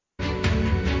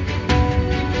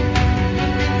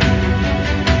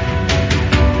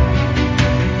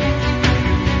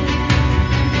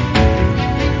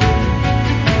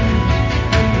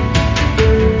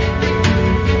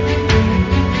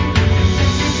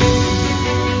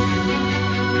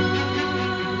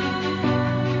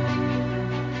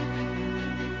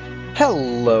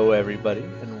Hello, everybody,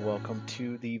 and welcome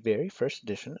to the very first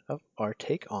edition of our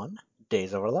take on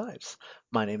Days of Our Lives.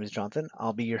 My name is Jonathan.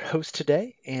 I'll be your host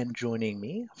today, and joining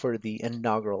me for the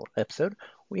inaugural episode,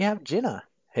 we have Jenna.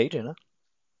 Hey, Jenna.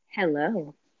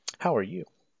 Hello. How are you?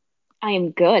 I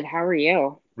am good. How are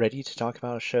you? Ready to talk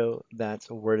about a show that's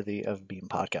worthy of being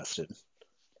podcasted?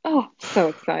 Oh, so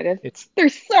excited. It's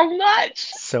There's so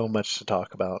much. so much to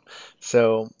talk about.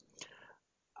 So,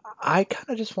 I kind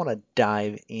of just want to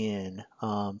dive in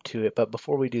to it, but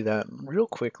before we do that, real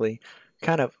quickly,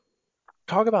 kind of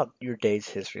talk about your day's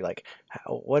history. Like,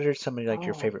 what are some of like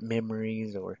your Oh, favorite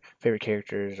memories or favorite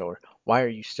characters, or why are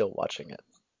you still watching it?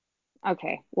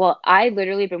 okay. Well, I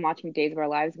literally been watching Days of Our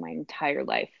Lives my entire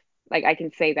life. Like I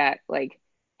can say that like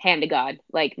hand to God.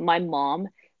 Like my mom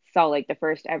saw like the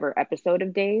first ever episode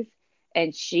of Days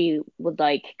and she would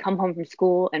like come home from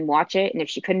school and watch it, and if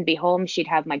she couldn't be home, she'd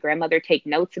have my grandmother take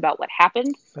notes about what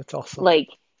happened. That's awesome. Like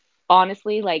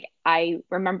honestly, like I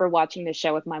remember watching the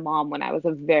show with my mom when I was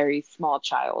a very small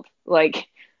child. Like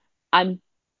I'm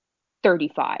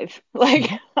 35. Like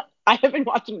Hmm. I have been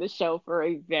watching the show for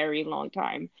a very long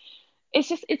time.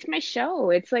 It's my show.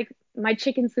 It's like my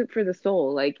chicken soup for the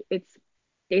soul. Like it's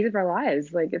Days of Our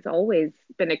Lives. Like it's always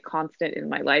been a constant in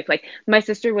my life. Like my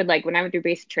sister would like when I went through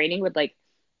basic training would like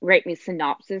write me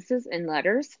synopsises and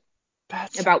letters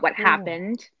That's so about what cool.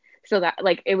 happened. So that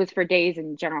like it was for days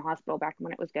in General Hospital back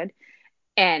when it was good.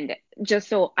 And just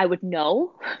so I would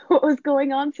know what was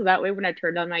going on. So that way when I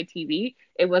turned on my TV,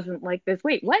 it wasn't like this,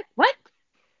 wait, what? What?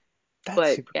 That's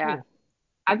But super yeah, cool.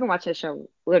 I've been watching the show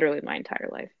literally my entire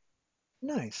life.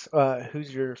 Nice.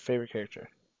 Who's your favorite character?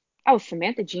 Oh,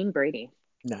 Samantha Jean Brady.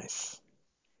 Nice.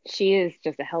 She is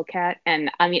just a Hellcat.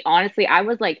 And I mean, honestly, I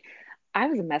was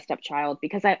a messed up child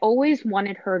because I always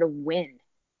wanted her to win.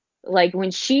 Like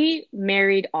when she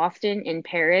married Austin in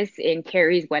Paris in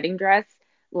Carrie's wedding dress,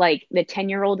 like the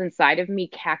 10-year-old inside of me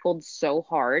cackled so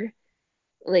hard.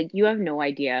 Like you have no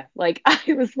idea. Like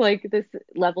I was like, this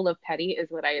level of petty is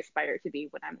what I aspire to be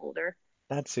when I'm older.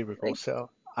 That's super cool. Like, So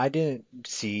I didn't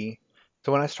see.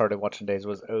 So when I started watching Days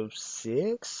was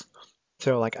 '06.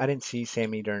 So like I didn't see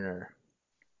Sammy during her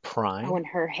oh, prime. in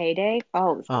her heyday,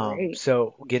 oh, it was great.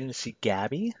 So getting to see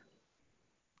Gabby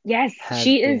Yes, has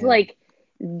she is been like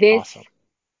this awesome.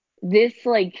 this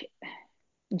like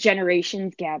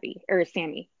generation's Gabby or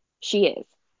Sammy. She is.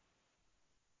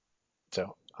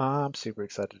 So I'm super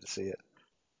excited to see it,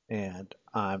 and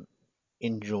I'm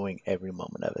enjoying every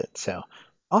moment of it. So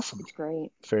awesome. It's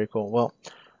great. Very cool. Well,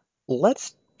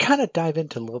 let's kind of dive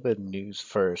into a little bit of news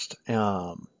first.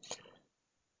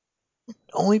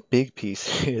 Only big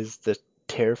piece is the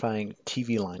terrifying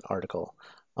TV Line article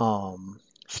um,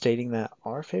 stating that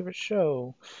our favorite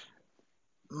show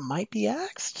might be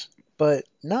axed, but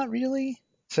not really.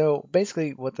 So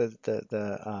basically, what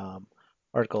the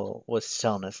article was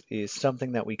telling us is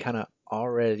something that we kind of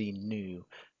already knew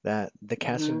that the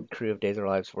cast Hmm. and crew of Days of Our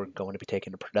Lives were going to be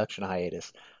taking a production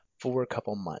hiatus for a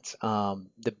couple months.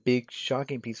 The big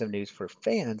shocking piece of news for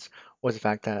fans was the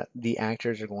fact that the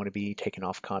actors are going to be taken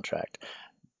off contract.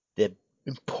 The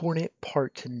important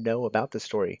part to know about the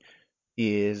story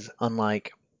is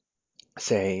unlike,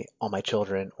 say, All My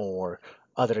Children or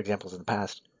other examples in the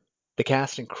past, the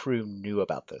cast and crew knew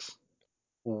about this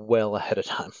well ahead of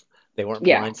time. They weren't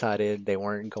Yeah. blindsided, they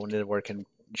weren't going to work and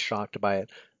shocked by it.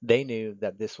 They knew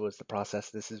that this was the process,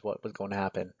 this is what was going to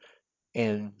happen.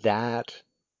 And that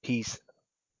piece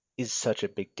is such a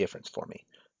big difference for me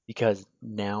because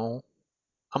now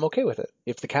I'm okay with it.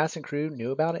 If the cast and crew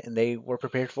knew about it and they were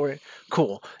prepared for it,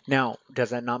 cool. Now, does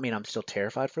that not mean I'm still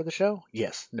terrified for the show?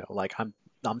 Yes. No. Like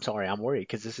I'm sorry. I'm worried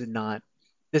because this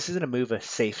isn't a move a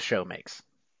safe show makes.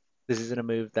 This isn't a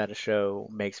move that a show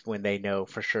makes when they know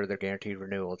for sure they're guaranteed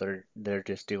renewal. They're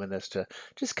just doing this to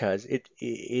just cause it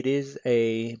is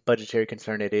a budgetary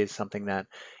concern. It is something that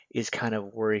is kind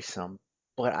of worrisome.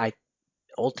 But I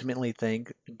ultimately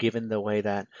think, given the way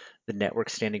that the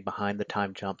network's standing behind the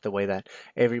time jump, the way that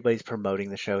everybody's promoting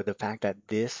the show, the fact that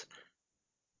this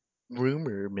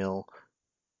rumor mill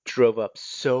drove up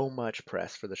so much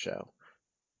press for the show,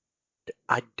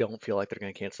 I don't feel like they're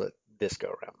going to cancel it this go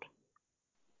around.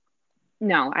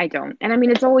 No, I don't. And I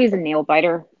mean, it's always a nail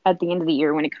biter at the end of the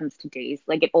year when it comes to days.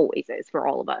 Like it always is for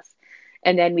all of us.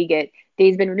 And then we get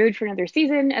days been renewed for another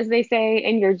season, as they say,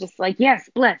 and you're just like, yes,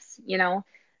 bless, you know?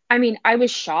 I mean, I was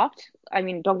shocked. I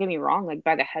mean, don't get me wrong, like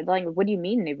by the headline, what do you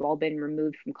mean they've all been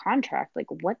removed from contract? Like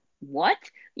what?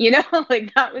 You know,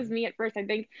 like that was me at first. I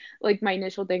think like my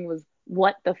initial thing was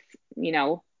what the you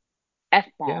know, F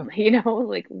Yeah, bomb,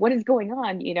 like what is going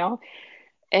on?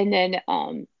 And then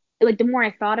like the more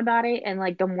I thought about it and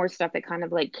like the more stuff that kind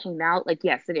of like came out, like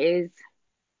yes, it is.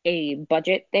 a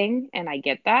budget thing, and I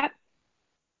get that.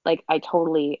 Like I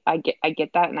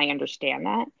get that and I understand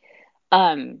that.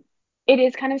 Um, it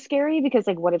is kind of scary because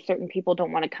like what if certain people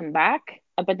don't want to come back?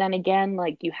 But then again,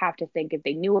 like you have to think if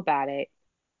they knew about it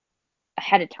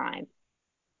ahead of time.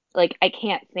 Like I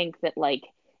can't think that like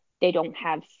they don't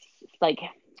have like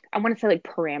I want to say like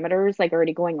parameters like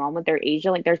already going on with their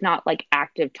agent. Like there's not like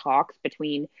active talks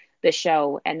between the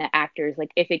show and the actors.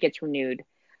 Like if it gets renewed,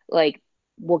 like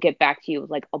we'll get back to you with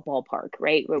like a ballpark,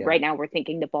 right? But Yeah. right now we're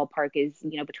thinking the ballpark is,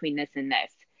 between this and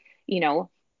this, you know.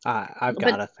 I've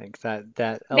got But to think that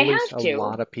at they least have a to.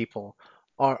 lot of people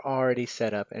are already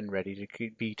set up and ready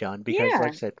to be done because, like Yeah.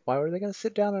 I said, why were they going to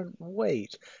sit down and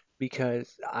wait?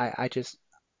 Because I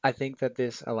think that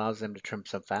this allows them to trim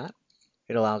some fat.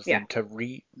 It allows Yeah. them to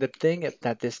the thing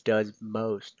that this does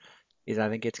most is I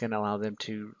think it's going to allow them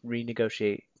to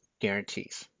renegotiate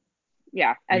guarantees.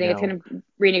 Yeah, I You think it's know, going to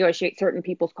renegotiate certain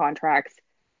people's contracts,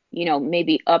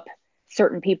 maybe up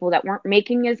certain people that weren't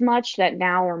making as much that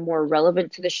now are more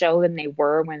relevant to the show than they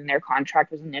were when their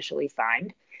contract was initially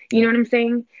signed. You know yep. what I'm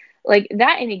saying? Like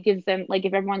that, and it gives them, like,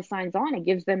 if everyone signs on, it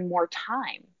gives them more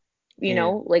time,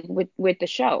 And like with the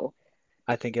show,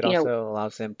 I think it you know. also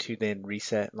allows them to then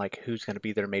reset like who's going to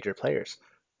be their major players.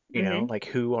 Hmm. Like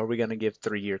who are we going to give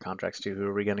 3 year contracts to? Who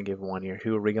are we going to give 1 year?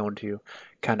 Who are we going to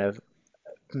kind of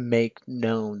make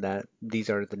known that these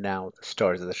are the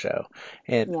stars of the show?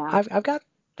 And Yeah, I've got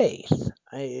faith.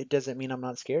 It doesn't mean I'm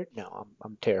not scared. No,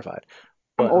 I'm terrified.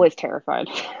 I'm But always terrified.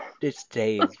 it's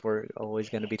days we're always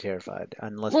going to be terrified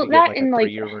unless we Well, get that like a and like,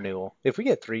 3 year renewal. If we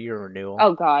get 3 year renewal,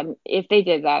 oh God, if they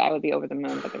did that, I would be over the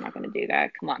moon, but they're not going to do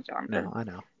that. Come on, no, Jonathan. I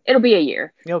know It'll be a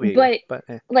year. it'll be a year, But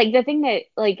but like the thing that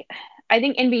like I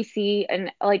think NBC,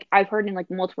 and like I've heard in like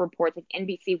multiple reports, like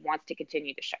NBC wants to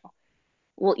continue the show.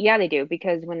 Well, yeah, they do,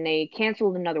 because when they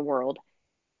canceled Another World,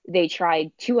 they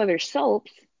tried two other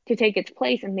soaps to take its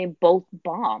place and they both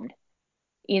bombed.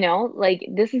 Like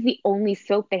this is the only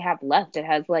soap they have left that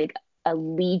has like a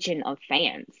legion of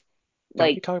fans.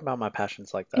 don't be Like, talking about my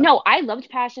passions like that. no, I loved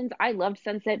Passions, I loved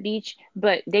Sunset Beach,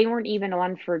 but they weren't even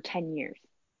on for 10 years.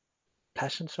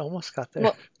 Passions almost got there.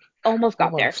 Well, almost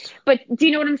got there. Almost. But do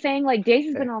you know what I'm saying? Like Days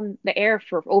has been Fair, on the air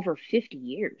for over 50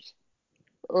 years.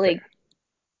 Like fair.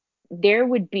 there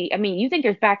would be, I mean, you think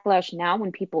there's backlash now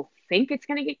when people think it's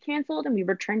going to get canceled, and we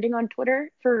were trending on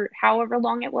Twitter for however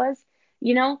long it was,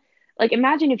 you know? Like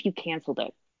imagine if you canceled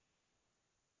it.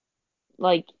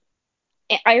 Like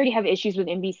I already have issues with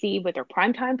NBC with their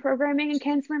primetime programming and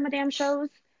canceling my damn shows.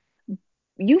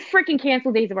 You freaking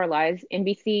cancel Days of Our Lives,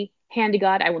 NBC. Hand to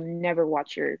God, I will never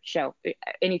watch your show.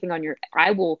 Anything on your,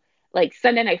 I will, like,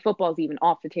 Sunday Night Football is even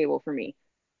off the table for me,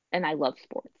 and I love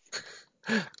sports.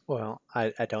 Well,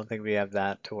 I don't think we have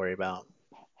that to worry about,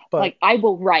 but Like, I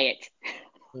will riot.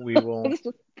 we will Let's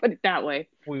just put it that way.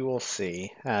 we will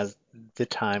see as the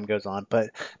time goes on.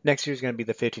 But next year's going to be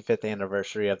the 55th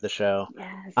anniversary of the show.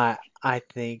 Yes. I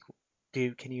think,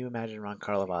 dude, can you imagine Ron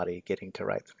Carlivati getting to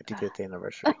write the 55th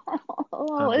anniversary?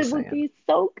 Oh, I'm it just would saying, be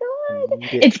so good.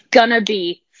 read it. It's gonna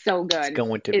be so It's good.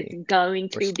 going to It's be. going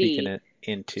We're to speaking be it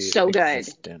into so good.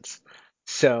 existence.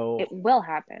 So It will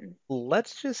happen.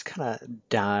 let's just kind of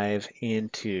dive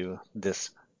into this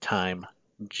time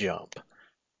jump.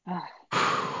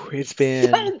 Oh, It's so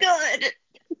been good.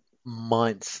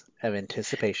 months of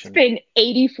It's anticipation. been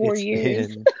 84 It's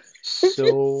years. been It's been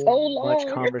so so much long.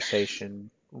 conversation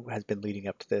has been leading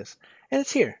up to this, and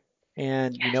it's here.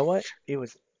 And you know what? Yes. It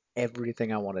was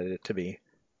everything I wanted it to be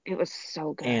It was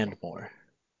so good. and more.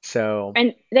 So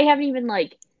And they haven't even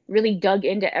like really dug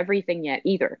into everything yet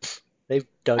either. they've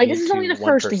dug Like this is into only the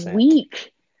first 1%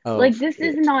 week. Like of this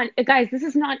is it. not, guys, this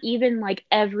is not even like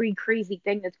every crazy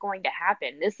thing that's going to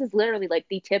happen. This is literally like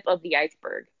the tip of the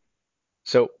iceberg.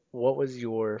 So what was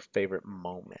your favorite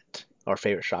moment or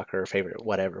favorite shocker or favorite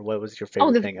whatever? What was your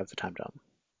Oh, favorite the thing of the time jump?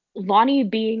 Lonnie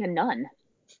being a nun.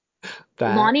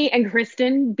 That Lonnie and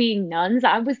Kristen being nuns.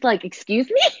 I was like, excuse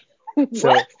me? What?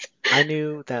 so I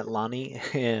knew that Lonnie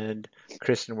and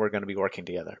Kristen were going to be working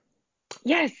together.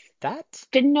 Yes. That's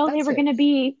Didn't know they that's were it. going to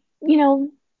be,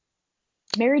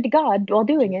 married to God while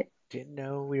doing it. Didn't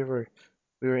know we were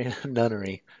in a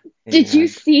nunnery, Did you and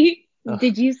see oh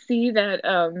did you see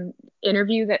that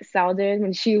interview that Sal did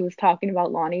when she was talking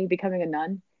about Lonnie becoming a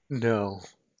nun? no,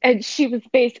 And she was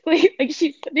basically like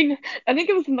she's sitting, I think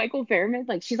it was Michael Fairman,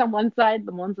 like she's on one side,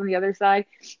 the one's on the other side.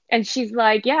 And she's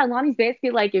like, yeah, Lonnie's basically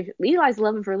like, if Eli's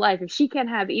loving for life, if she can't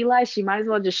have Eli, she might as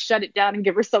well just shut it down and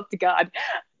give herself to God.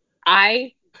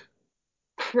 I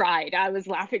cried. I was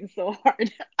laughing so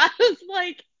hard. I was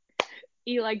like,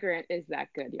 Eli Grant is that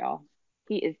good, y'all.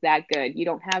 He is that good. You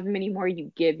don't have him anymore.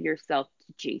 You give yourself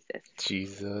to Jesus.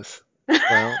 Jesus.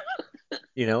 Well,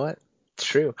 you know what? It's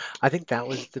true. I think that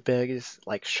was the biggest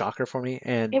like shocker for me.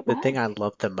 And It the thing was. I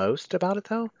loved the most about it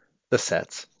though, the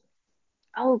sets.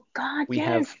 Oh God,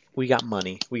 yes. We got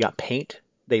money. We got paint.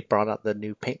 They brought out the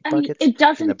new paint I mean, buckets it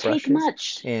and the doesn't take brushes,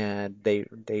 much. and they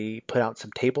put out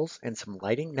some tables and some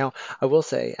lighting. Now, I will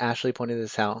say, Ashley pointed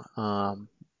this out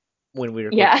when we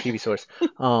were with Yeah, TV Source.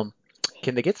 Um,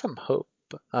 can they get some hope,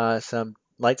 some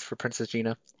lights for Princess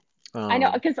Gina? I know,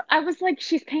 Um, because I was like,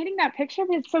 she's painting that picture,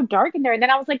 but it's so dark in there. And then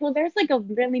I was like, well, there's like a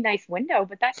really nice window,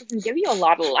 but that doesn't give you a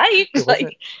lot of light. it Like,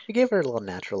 wasn't. It gave her a little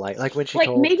natural light, like when she like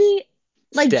told maybe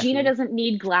like Gina Steffi. doesn't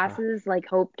need Uh, glasses like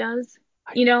Hope does,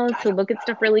 I I to don't look at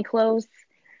stuff know. really close.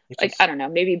 It Like, I just don't know,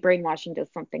 maybe brainwashing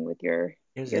does something with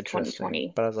it was your interesting,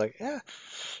 2020. but I was like, yeah,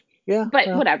 yeah, But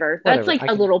well, whatever. That's whatever. like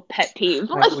a little pet peeve.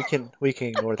 We can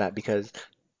ignore that because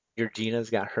your Gina's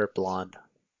got her blonde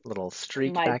little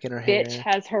streak My back in her bitch hair.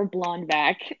 has her blonde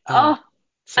back. Oh, Oh,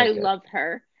 so I good. love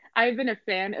her. I've been a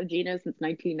fan of Gina since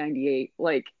 1998.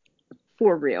 Like,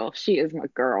 for real. She is my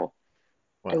girl.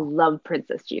 I Well, love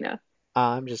Princess Gina.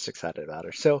 I'm just excited about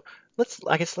her. So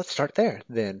I guess let's start there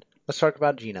then. Let's talk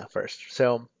about Gina first.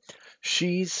 So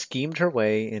she schemed her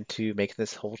way into making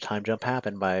this whole time jump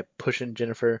happen by pushing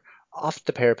Jennifer off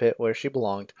the parapet where she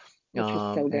belonged, Which was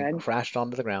so and good. crashed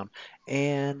onto the ground.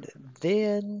 And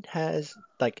then has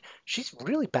like she's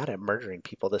really bad at murdering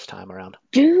people this time around.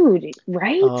 Dude,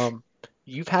 right? Um,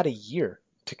 you've had a year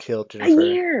to kill A Jennifer,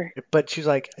 year. but she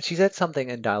said something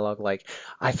in dialogue like,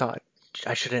 "I thought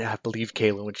I shouldn't have believed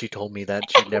Kayla when she told me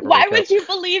that she'd never Why wake would up." you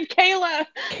believe Kayla?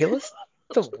 Kayla's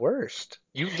the worst.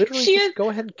 You literally She just is go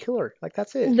ahead and kill her. Like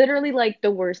that's it. literally like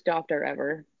the worst doctor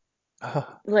ever.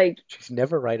 Ugh, Like, she's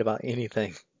never right about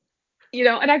anything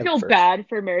and I feel ever. bad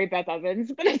for Mary Beth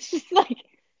Evans, but it's just like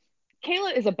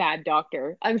Kayla is a bad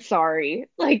doctor. I'm sorry.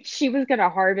 Like, she was gonna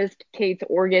harvest Kate's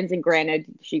organs, and granted,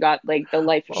 she got like the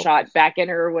life Well, shot back in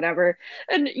her or whatever.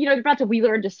 And they're about to wheel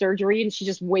her into surgery, and she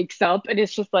just wakes up, and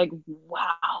it's just like,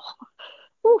 wow.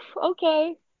 Oof,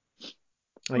 okay.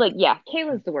 Like, like yeah,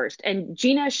 Kayla's the worst. And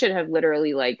Gina should have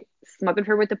literally like smothered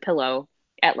her with a pillow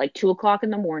at like 2 o'clock in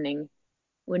the morning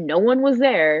when no one was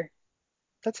there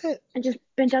that's it. and just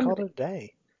been Just done call with it it. a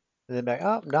day. And then back,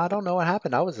 oh no, I don't know what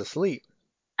happened. I was asleep.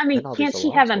 I Then mean, all these can't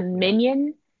she have alarms a woke me up.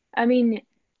 minion? I mean,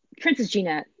 Princess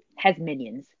Gina has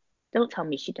minions. Don't tell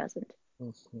me she doesn't.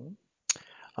 Hmm.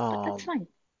 But that's Um, fine.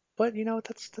 but you know what?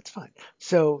 That's fine.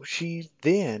 So she's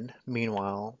then,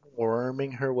 meanwhile,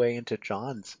 worming her way into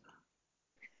John's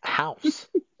house.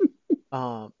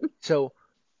 Um, so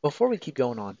before we keep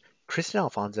going on, Kristen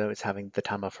Alfonso is having the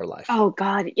time of her life, Oh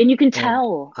God, and you can and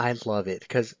tell. I love it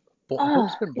because Oh,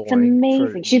 Hope's been it's boring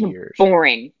for amazing. She's years,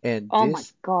 boring. and Oh my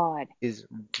this God. is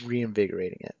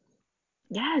reinvigorating it.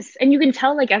 Yes, and you can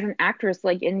tell like as an actress,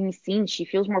 like in these scenes, she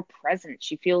feels more present.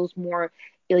 She feels more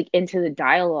like into the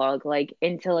dialogue, like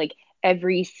into like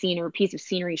every scene or piece of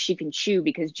scenery she can chew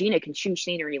because Gina can chew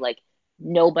scenery like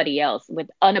nobody else with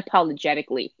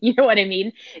unapologetically. You know what I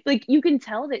mean? Like you can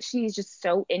tell that she's just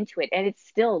so into it, and it's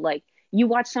still like you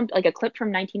watch some like a clip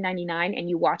from 1999 and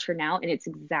you watch her now, and it's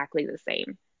exactly the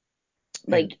same.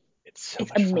 And Like it's so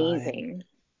it's much fun. amazing.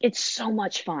 It's so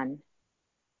much fun.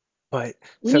 But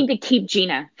We need to keep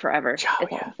Gina forever, oh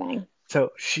is all yeah, I'm saying.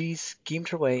 so she schemed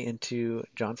her way into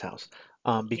John's house,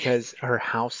 because her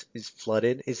house is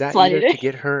flooded. Is that either Flooded to it.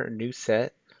 get her a new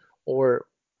set, or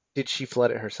did she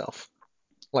flood it herself?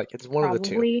 Like it's one of the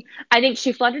two. Probably. I think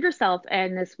she flooded herself,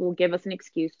 and this will give us an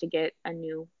excuse to get a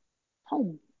new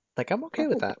home Like I'm for okay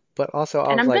with Hope. that, but also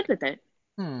I And was I'm good like, with it.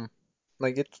 hmm,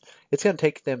 like it's gonna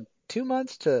take them 2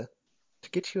 months to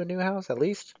get you a new house at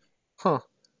least, huh?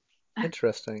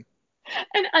 Interesting.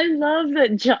 And I love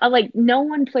that John, like, no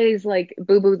one plays like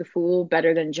Boo Boo the Fool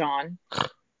better than John.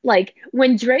 Like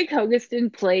when Drake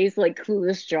Hogestyn plays like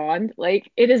clueless John,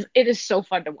 like it is so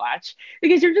fun to watch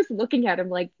because you're just looking at him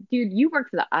like, dude, you work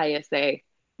for the ISA.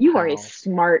 You are a How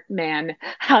smart man.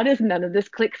 How does none of this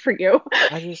click for you?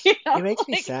 I just You know, it makes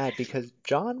me like sad because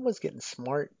John was getting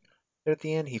smart there at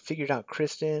the end. He figured out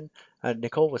Kristen.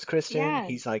 Nicole was Kristen. yeah.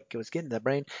 He's like, it was getting the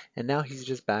brain, and now he's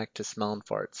just back to smelling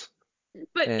farts.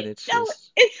 But And it's no,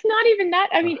 just, it's not even that.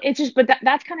 I uh, mean, it's just, but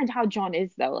that's kind of how John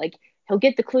is, though. Like, he'll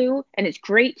get the clue and it's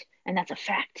great, and that's a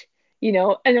fact,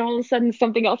 and then all of a sudden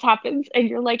something else happens, and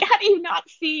you're like, how do you not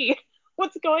see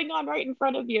what's going on right in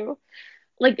front of you?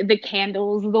 Like the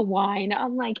candles, the wine.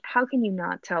 I'm like, how can you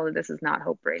not tell that this is not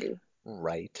Hope Brady?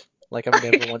 right. Like I've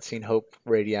never once seen Hope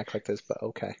Brady act like this, but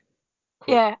okay,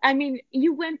 cool. Yeah, I mean,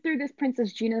 you went through this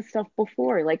Princess Gina stuff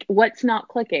before. Like, what's not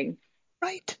clicking?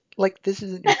 Right. Like this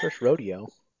isn't your first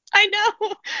rodeo. I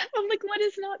know. I'm like, what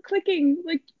is not clicking?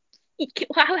 Like,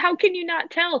 How can you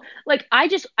not tell? Like, I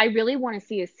really want to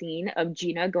see a scene of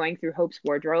Gina going through Hope's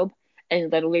wardrobe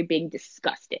and literally being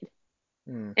disgusted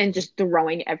and Hmm. just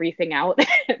throwing everything out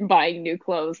and buying new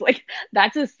clothes. Like,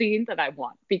 that's a scene that I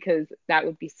want because that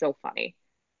would be so funny.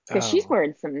 Because she's Oh,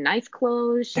 wearing some nice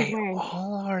clothes. She's they wearing,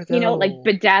 all are like though.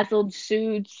 bedazzled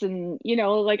suits and,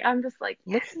 like I'm just like,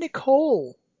 Look at yes.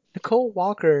 Nicole. Nicole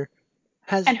Walker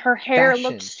has And her hair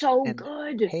looks fashion so and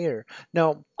good. hair.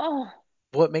 Now, Oh,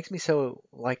 what makes me so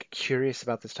like curious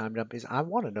about this time jump is I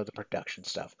want to know the production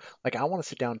stuff. Like I want to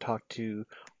sit down and talk to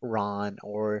Ron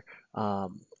or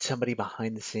somebody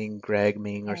behind the scene, Greg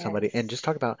Ming or somebody, and yes. just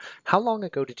talk about how long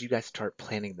ago did you guys start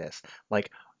planning this?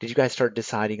 Like, did you guys start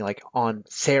deciding like on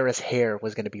Sarah's hair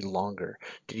was going to be longer?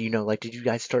 Did you know like did you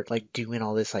guys start like doing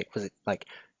all this like was it like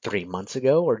 3 months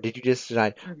ago or did you just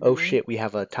decide oh Hmm. shit we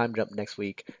have a time jump next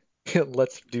week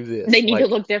let's do They this need to like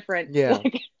look different. yeah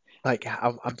Like, like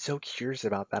I'm so curious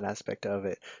about that aspect of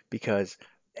it because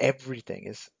everything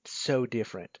is so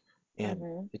different and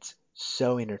hmm, it's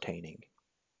so entertaining.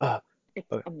 Uh, it's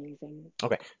okay, amazing.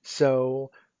 okay.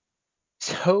 So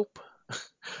Hope.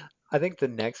 I think the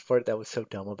next part that was so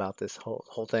dumb about this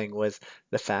whole thing was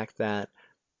the fact that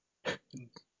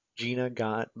Gina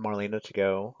got Marlena to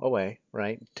go away,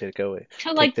 right? To go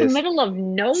To take like the this middle of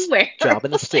nowhere. job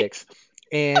in the Like, sticks.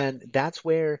 And that's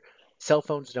where cell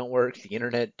phones don't work, the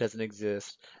internet doesn't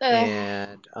exist, uh,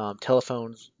 and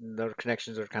telephones, their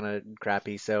connections are kind of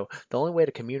crappy. So the only way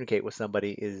to communicate with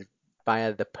somebody is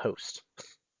via the post.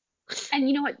 and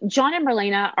you know what? John and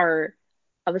Marlena are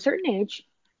of a certain age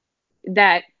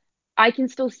that I can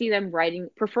still see them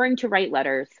preferring to write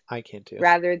letters I can too.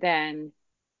 rather than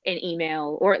an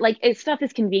email or like stuff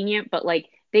is convenient, but like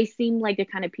they seem like the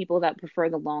kind of people that prefer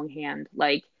the longhand.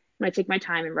 Like when I take my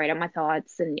time and write out my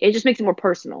thoughts, and it just makes it more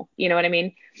personal. You know what I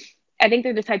mean? I think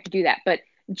they're the type to do that. But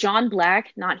John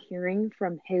Black not hearing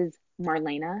from his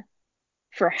Marlena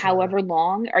for Uh, however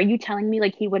long, are you telling me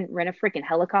like he wouldn't rent a freaking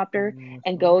helicopter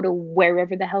and mhm. go to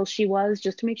wherever the hell she was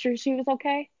just to make sure she was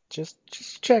okay? Just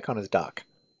check on his doc.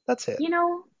 That's it. You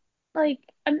know, like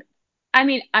I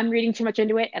mean, I'm reading too much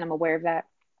into it and I'm aware of that.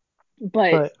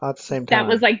 But But at the same that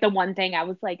was time, like the one thing I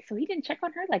was like, so he didn't check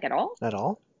on her like at all? at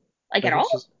all, Like like at he's all?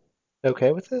 just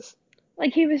okay with this.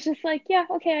 Like he was just like, yeah,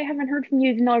 okay, I haven't heard from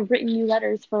you even though I've written you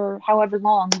letters for however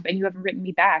long and you haven't written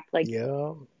me back. Like,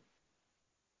 Yeah,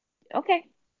 okay,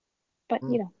 but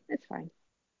mm, it's fine.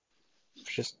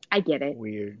 it's just I get it.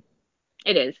 weird.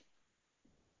 It is.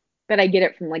 But I get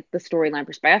it from like the storyline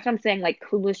perspective. That's what I'm saying. Like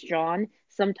Clueless John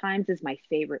sometimes is my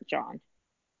favorite John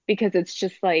because it's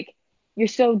just like you're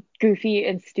so goofy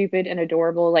and stupid and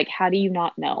adorable. Like, how do you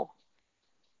not know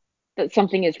that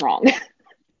something is wrong?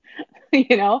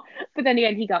 you know? But then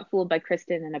again, he got fooled by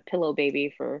Kristen and a pillow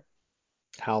baby for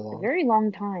How a long? very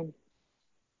long time.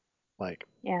 Like,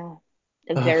 Yeah,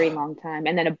 a very ugh. long time.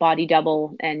 And then a body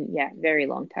double, and yeah, very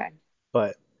long time.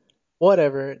 But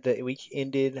whatever. The week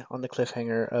ended on the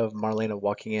cliffhanger of Marlena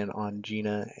walking in on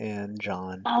Gina and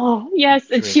John Oh, yes.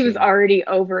 And she was drinking, already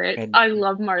over it. and I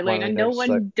love Marlena. No Marlena just like,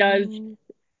 one does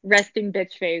resting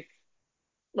bitch face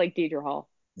like Deidre Hall.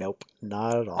 nope,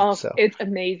 not at all. Oh, So it's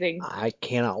amazing. I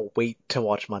cannot wait to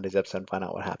watch Monday's episode and find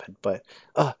out what happened. But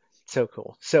so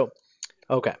cool. So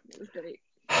okay, It was great.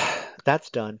 that's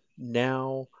done.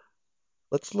 Now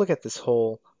let's look at this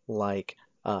whole like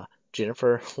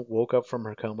Jennifer woke up from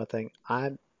her coma thing.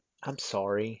 I'm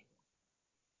sorry.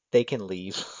 They can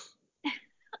leave.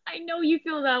 I know you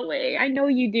feel that way. I know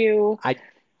you do. I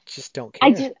just don't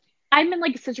I care. just, I'm in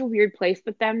like such a weird place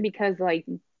with them because like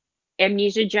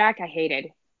Amnesia Jack, I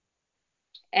hated.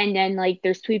 And then like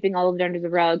they're sweeping all of it under the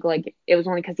rug. Like it was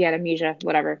only because he had amnesia.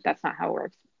 Whatever. That's not how it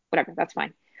works. Whatever. That's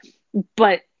fine.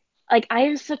 But like I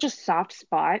have such a soft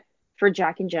spot for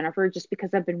Jack and Jennifer just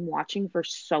because I've been watching for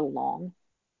so long.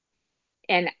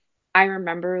 And I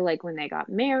remember like when they got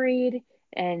married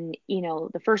and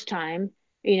the first time,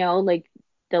 like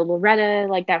the Loretta,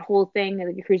 like that whole thing,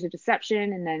 like the cruise of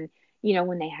deception, and then,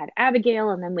 when they had Abigail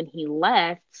and then when he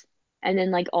left, and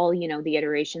then like all, the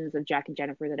iterations of Jack and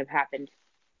Jennifer that have happened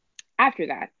after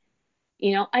that.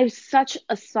 I have such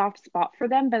a soft spot for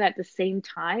them, but at the same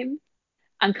time,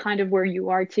 I'm kind of where you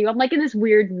are too. I'm like in this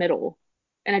weird middle,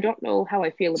 and I don't know how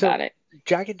I feel So about it.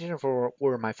 Jack and Jennifer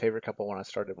were my favorite couple when I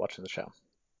started watching the show.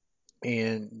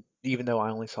 And even though I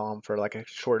only saw them for like a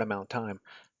short amount of time,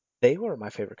 they were my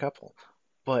favorite couple.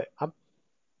 But I'm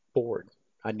bored.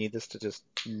 I need this to just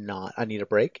not. I need a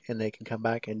break, and they can come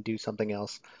back and do something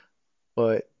else.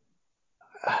 But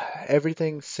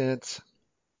everything since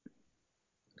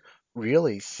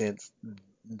really since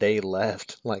they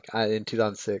left, like in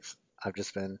 2006, I've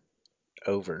just been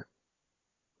over.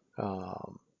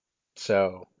 Um,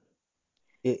 So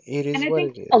it And is I what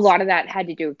think it a is. lot of that had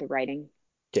to do with the writing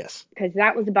Yes. because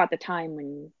that was about the time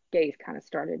when gays kind of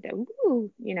started to,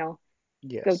 woo,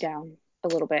 go Yes. down a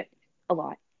little bit, a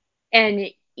lot. And,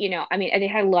 I mean, and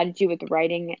it had a lot to do with the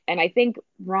writing. And I think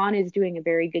Ron is doing a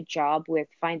very good job with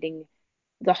finding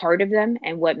the heart of them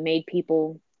and what made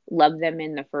people love them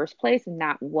in the first place. And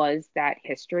that was that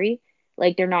history.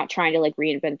 Like, they're not trying to like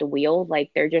reinvent the wheel.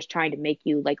 Like, they're just trying to make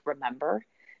you like remember.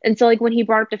 And so, like, when he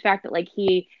brought up the fact that like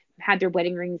he had their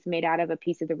wedding rings made out of a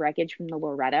piece of the wreckage from the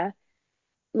Loretta,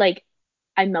 like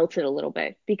I melted a little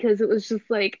bit because it was just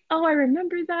like, oh, I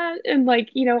remember that, and like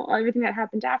everything that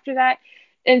happened after that,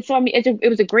 and so I mean, it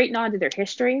was a great nod to their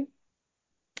history,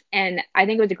 and I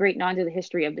think it was a great nod to the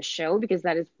history of the show because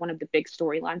that is one of the big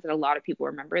storylines that a lot of people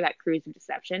remember. That cruise of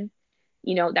deception,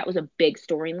 that was a big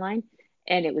storyline,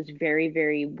 and it was very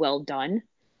very well done.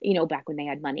 Back when they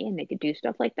had money and they could do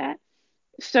stuff like that.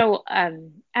 So I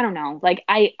don't know, like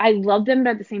I love them,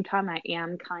 but at the same time I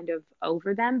am kind of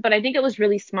over them. But I think it was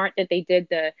really smart that they did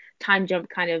the time jump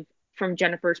kind of from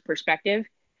Jennifer's perspective,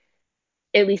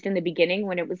 at least in the beginning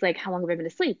when it was like, how long have I been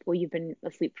asleep? Well, you've been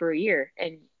asleep for a year.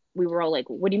 And we were all like,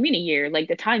 what do you mean a year? Like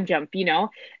the time jump.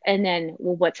 And then,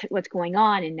 well, what's going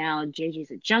on? And now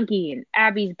JJ's a junkie and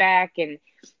Abby's back, and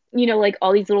like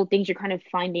all these little things you're kind of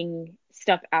finding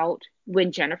stuff out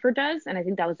when Jennifer does. And I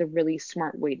think that was a really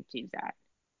smart way to do that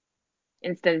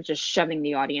instead of just shoving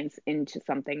the audience into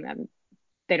something that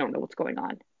they don't know what's going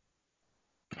on.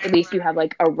 At least you have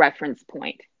like a reference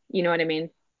point. You know what I mean?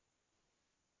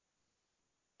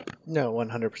 No,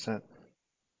 100%.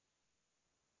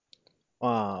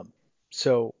 Um,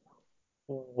 so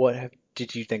what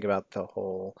did you think about the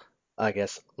whole, I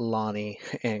guess, Lonnie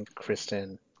and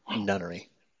Kristen nunnery?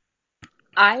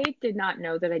 I did not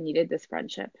know that I needed this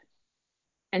friendship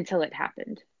until it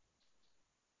happened.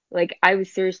 Like I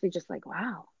was seriously just like,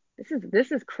 wow,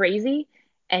 this is crazy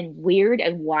and weird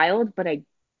and wild, but I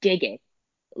dig it.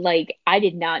 Like I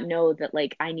did not know that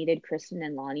like I needed Kristen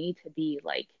and Lonnie to be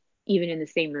like even in the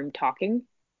same room talking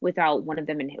without one of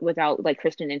them without like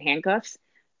Kristen in handcuffs.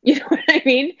 You know what I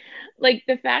mean? Like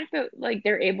the fact that like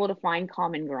they're able to find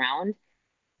common ground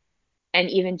and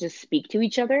even just speak to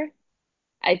each other,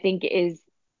 I think is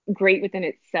great within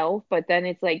itself. But then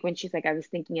it's like when she's like, I was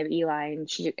thinking of Eli,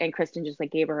 and Kristen just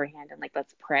like gave her hand and like,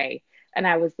 let's pray. And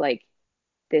I was like,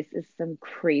 this is some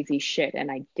crazy shit,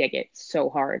 and I dig it so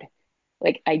hard.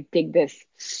 Like I dig this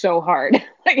so hard.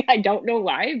 Like I don't know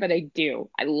why, but I do.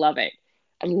 I love it.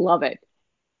 I love it.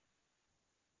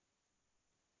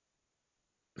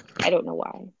 I don't know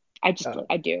why. Uh,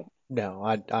 I do. no,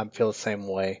 I feel the same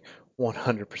way,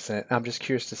 100%. I'm just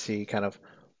curious to see kind of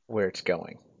where it's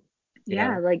going, you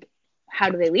Yeah, know? like how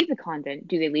do they leave the convent?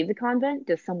 Do they leave the convent?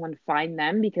 Does someone find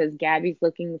them because Gabby's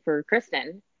looking for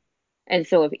Kristen? And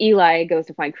so if Eli goes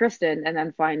to find Kristen and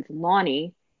then finds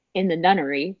Lonnie in the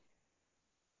nunnery,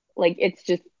 like it's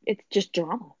just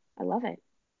drama. I love it.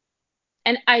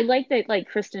 And I like that like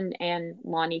Kristen and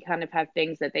Lonnie kind of have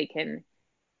things that they can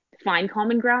find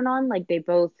common ground on. Like they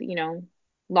both,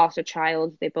 lost a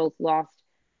child. They both lost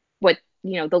what,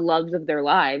 the loves of their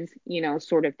lives,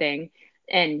 sort of thing.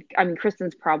 And I mean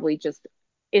Kristen's probably just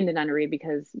in the nunnery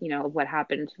because, of what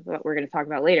happened, what we're going to talk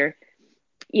about later.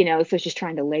 So she's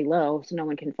trying to lay low so no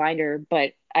one can find her.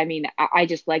 But I mean, I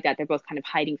just like that they're both kind of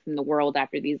hiding from the world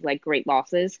after these like great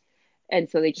losses. And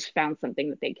so they just found something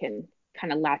that they can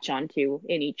kind of latch onto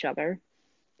in each other.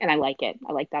 And I like it.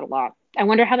 I like that a lot. I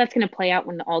wonder how that's going to play out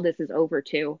when all this is over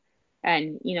too.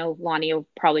 And, Lonnie will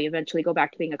probably eventually go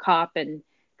back to being a cop and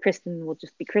Kristen will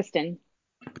just be Kristen.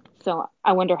 So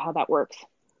I wonder how that works.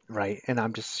 Right. And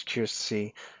I'm just curious to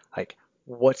see like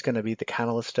what's going to be the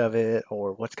catalyst of it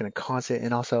or what's going to cause it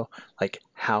and also like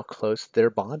how close their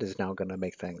bond is now going to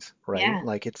make things, right? Yeah.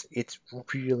 Like it's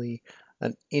really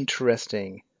an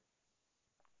interesting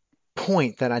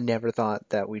point that I never thought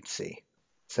that we'd see.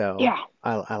 So Yeah.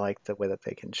 I like the way that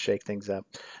they can shake things up.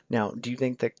 Now, do you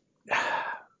think that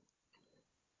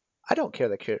I don't care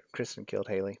that Kristen killed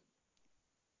Haley.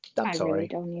 I'm I really sorry.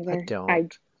 don't I either.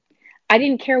 don't. I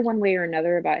didn't care one way or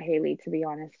another about Haley, to be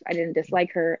honest. I didn't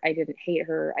dislike her. I didn't hate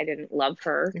her. I didn't love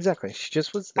her. Exactly. She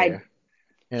just was I there.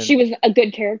 And She was a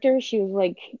good character. She was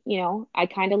like, I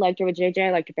kind of liked her with JJ.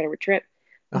 I liked her better with Trip.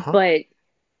 uh-huh. But,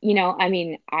 I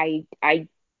mean, I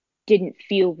didn't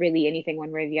feel really anything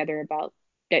one way or the other about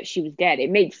that she was dead. It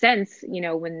made sense,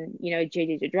 when,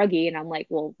 JJ's a druggie, and I'm like,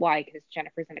 well, why? Because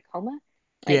Jennifer's in a coma?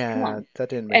 Like, come Yeah, on. that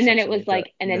didn't make And then sense it to me, was but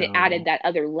like, and then it added no. that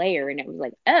other layer, and it was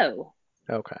like, oh,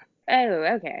 Okay. oh,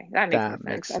 okay, that makes more That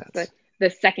sense. makes That's the sense. the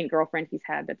second girlfriend he's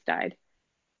had that's died.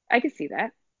 I could see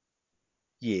that.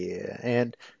 Yeah,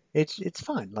 and it's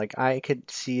fine. Like I could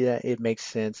see that it makes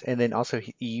sense. And then also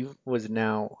Eve was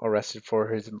now arrested for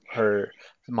her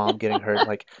mom getting hurt.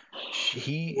 Like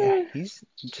he's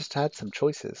just had some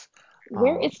choices.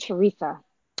 Where Um, is Teresa?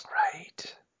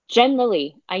 right. Jen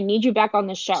Lilly, I need you back on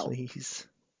the show. Please.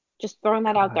 Just throwing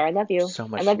that out God, there. I love you. so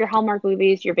I much. love your Hallmark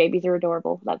movies. Your babies are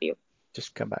adorable. Love you.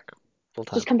 Just come back full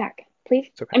Just time. come back, please.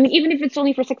 It's okay. I mean, even if it's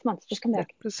only for 6 months, just come Yeah,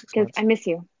 back just six because I months. miss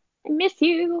you. I miss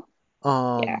you.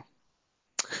 Yeah. Um,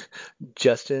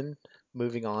 Justin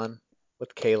moving on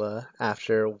with Kayla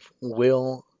after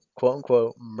Will quote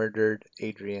unquote murdered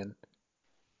Adrian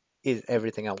is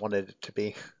everything I wanted it to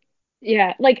be.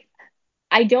 Yeah. Like,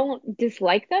 I don't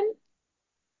dislike them.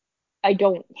 I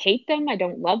don't hate them. I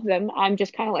don't love them. I'm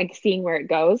just kind of like seeing where it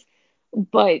goes.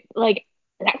 But like,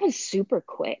 that was super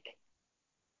quick.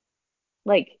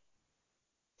 Like,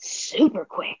 super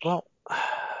quick. Well,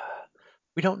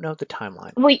 we don't know the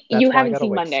timeline. Wait, That's you why I haven't gotta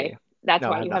seen wait to see. Monday. That's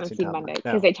No, I why have you not haven't seen seen timeline. Monday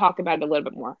because No. they talk about it a little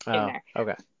bit more in Oh, there.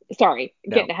 okay. Sorry,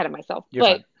 No, getting ahead of myself. you're But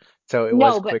fine. So it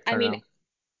was no, but quick I mean, turnaround.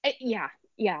 yeah,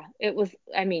 yeah, it was,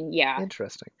 I mean, yeah,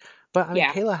 Interesting. But I mean, yeah.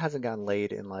 Kayla hasn't gotten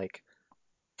laid in like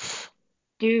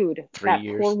Dude, three that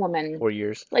poor years, woman. 4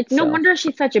 years. Like, no So wonder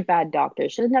she's such a bad doctor.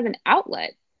 She doesn't have an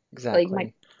outlet. Like, my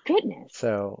exactly. goodness.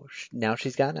 So now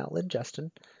she's got an outlet,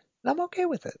 Justin, and I'm okay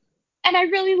with it. And I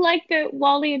really like that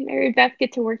Wally and Mary Beth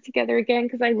get to work together again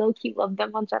because I low key love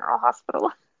them on General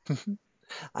Hospital.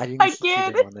 I didn't I get to see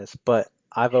did. them on this, but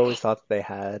I've always thought that they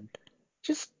had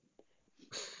just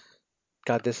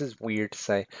God, this is weird to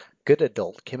say, good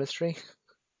adult chemistry.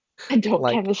 Adult Like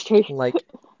chemistry. like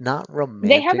not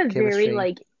They have romantic a very chemistry,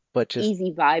 like but just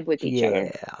easy vibe with each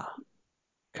other. yeah,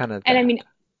 kind of And I mean, that.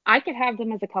 I could have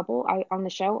them as a couple on the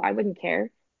show. I wouldn't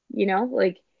care. You know,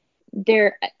 like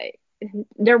they're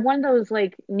they're one of those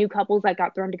like new couples that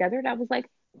got thrown together. And I was like,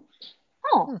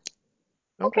 oh, Hmm,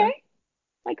 okay. okay.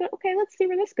 Like, okay, let's see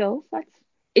where this goes. That's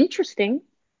interesting.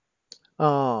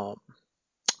 Um,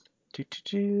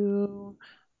 do.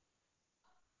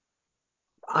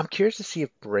 I'm curious to see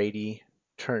if Brady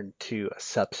turned to a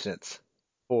substance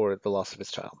for the loss of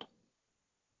his child.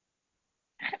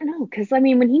 I don't know, because I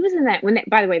mean, when he was in that,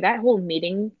 by the way, that whole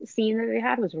meeting scene that they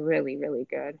had was really, really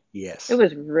good. It Yes.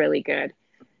 was really good.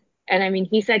 And I mean,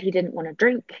 he said he didn't want to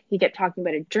drink. He kept talking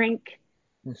about a drink.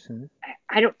 Hmm.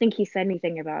 I don't think he said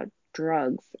anything about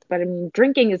drugs, but I mean,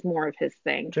 drinking is more of his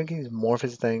thing. Drinking is more of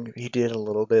his thing. He did a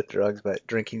little bit of drugs, but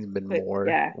drinking's been But more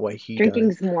yeah, what he does.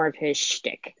 drinking's more of his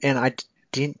shtick. And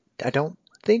I don't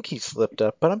think he slipped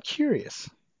up, but I'm curious,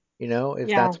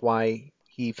 if Yeah. that's why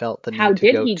he felt the How need to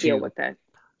did he deal with it?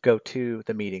 go to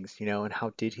the meetings, and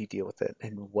how did he deal with it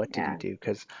and what did he Yeah. do?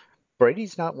 Because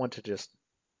Brady's not one to just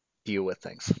deal with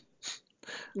things.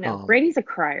 No, Um, Brady's a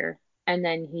crier, and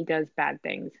then he does bad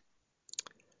things.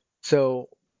 so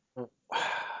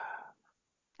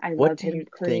I what love do you him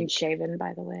clean think, shaven,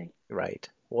 by the way. right?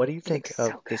 What do you He looks think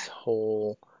of so this good.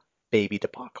 whole baby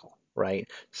debacle, right?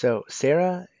 So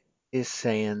Sarah is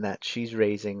saying that she's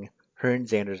raising her and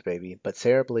Xander's baby, but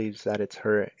Sarah believes that it's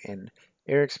her and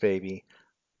Eric's baby.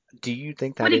 Do you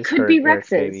think But that it is could her be and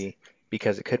Eric's Rex's. baby?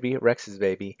 Because it could be Rex's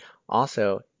baby.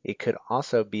 Also, it could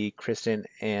also be Kristen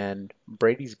and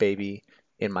Brady's baby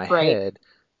in my Right. head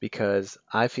because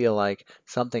I feel like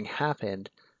something happened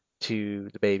to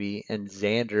the baby and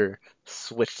Xander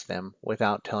switched them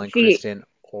without telling See, Kristen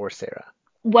or Sarah.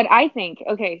 what I think,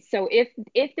 okay, so if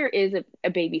there is a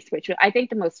baby switch, I think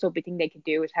the most stupid thing they could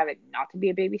do is have it not to be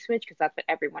a baby switch because that's what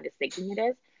everyone is thinking it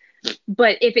is.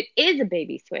 But if it is a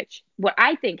baby switch, what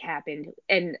I think happened,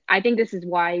 and I think this is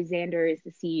why Xander is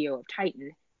the CEO of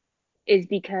Titan, is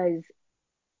because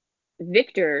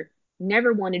Victor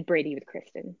never wanted Brady with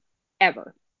Kristen,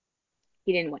 ever.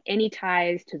 He didn't want any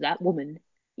ties to that woman,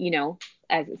 you know,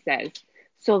 as it says.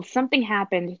 So if something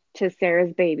happened to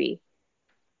Sarah's baby,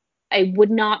 I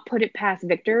would not put it past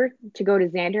Victor to go to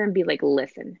Xander and be like,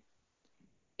 listen,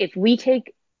 if we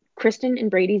take Kristen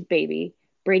and Brady's baby,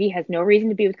 Brady has no reason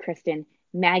to be with Kristen.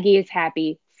 Maggie is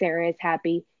happy. Sarah is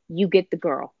happy. You get the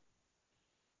girl.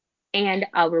 And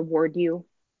I'll reward you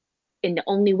in the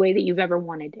only way that you've ever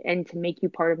wanted and to make you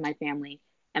part of my family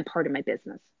and part of my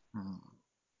business. Hmm.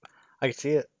 I can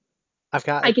see it. I've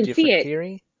got a I can see different it.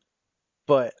 theory,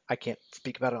 but I can't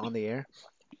speak about it on the air.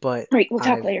 But Right, we'll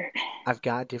talk I've later. I've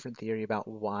got a different theory about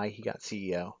why he got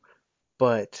CEO,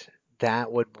 but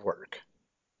that would work.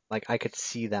 Like I could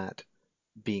see that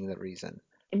being the reason.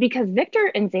 Because Victor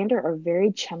and Xander are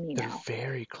very chummy They're now.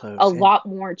 very A close, and lot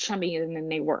more chummy than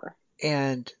they were.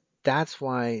 and that's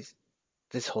why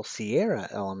this whole Sierra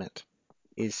element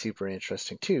is super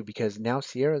interesting too, because now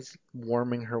Sierra's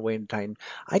warming her way into Titan.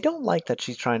 I don't like that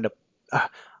she's trying to. Uh,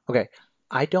 okay,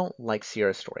 I don't like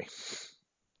Sierra's story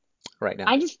right now.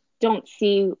 I just don't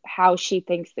see how she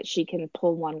thinks that she can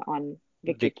pull one on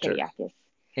Victor Victor. Kiriakis.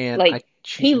 And Like,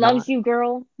 she's he loves not, you,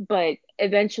 girl, but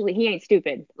eventually he ain't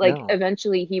stupid. Like, no,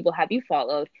 eventually he will have you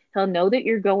followed. He'll know that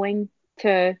you're going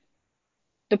to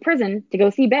the prison to go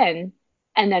see Ben,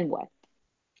 and then what?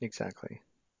 exactly.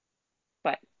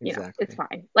 But, it's Exactly.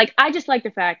 fine. Like, I just like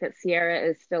the fact that Sierra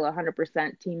is still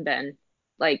 100% Team Ben.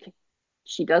 Like,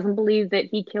 she doesn't believe that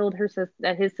he killed her sister,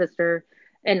 that his sister,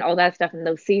 and all that stuff. And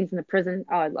those scenes in the prison,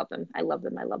 oh, I love them. I love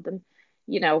them. I love them.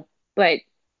 You know, but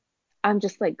I'm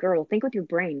just like, girl, think with your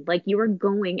brain. Like, you are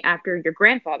going after your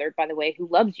grandfather, by the way, who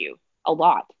loves you a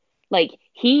lot. Like,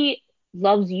 he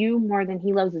loves you more than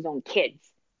he loves his own kids.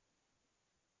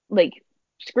 Like,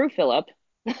 screw Philip.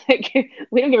 Like,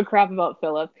 we don't give a crap about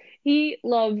Philip. He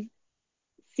loves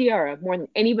Ciara more than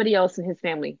anybody else in his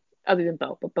family other than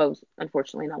Bo. But Bo's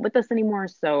unfortunately not with us anymore.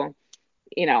 So,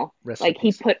 Rest in like,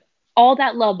 he peace. put all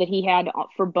that love that he had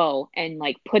for Bo and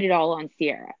like put it all on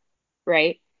Ciara,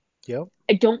 right? Yep.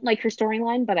 I don't like her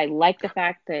storyline, but I like the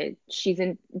fact that she's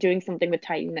in doing something with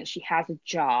Titan, that she has a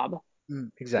job,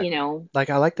 you Exactly. know, Like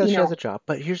I like that you she has a know. job,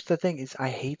 but here's the thing is I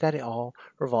hate that it all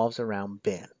revolves around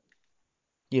Ben.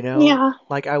 You know? Yeah.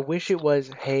 Like I wish it was,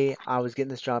 hey, I was getting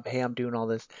this job, hey, I'm doing all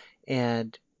this,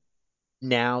 and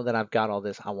now that I've got all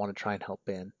this, I want to try and help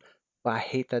Ben. But I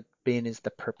hate that Ben is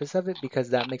the purpose of it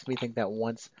because that makes me think that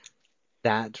once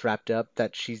that's wrapped up,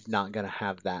 that she's not gonna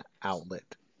have that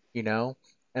outlet, you know?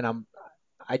 And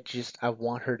I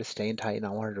want her to stay in Titan. I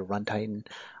want her to run Titan.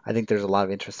 I think there's a lot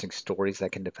of interesting stories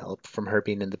that can develop from her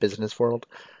being in the business world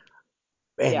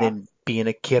and Yeah. then being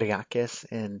a Kyriakis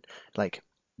and like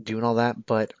doing all that.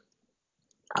 But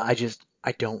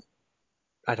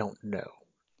I don't know.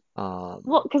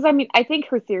 Well, Um, because I mean, I think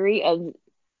her theory of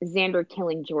Xander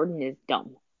killing Jordan is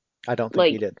dumb. I don't think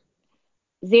he Like, did.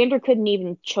 Xander couldn't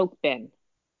even choke Ben,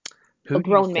 a Who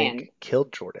do you grown man. think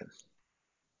killed Jordan?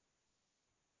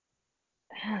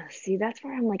 See, that's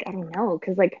where I'm like, I don't know,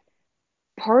 because like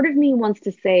part of me wants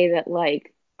to say that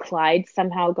like Clyde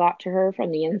somehow got to her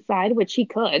from the inside, which he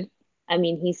could. I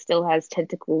mean, he still has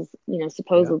tentacles, Yep,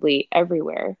 supposedly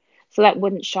everywhere. So that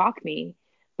wouldn't shock me.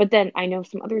 But then I know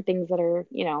some other things that are,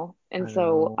 and I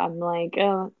so know. I'm like,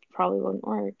 probably wouldn't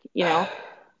work.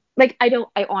 Like,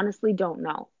 I honestly don't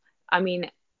know. I mean,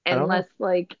 I don't know. unless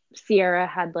like Sierra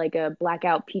had like a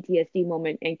blackout PTSD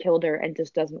moment and killed her and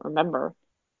just doesn't remember,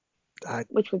 I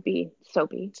which would be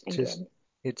soapy it's and just good.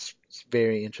 it's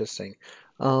very interesting.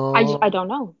 I Um, don't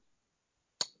know.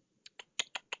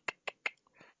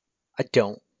 I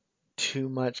don't too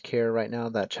much care right now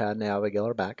that Chad and Abigail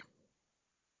are back.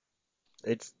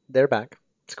 They're back.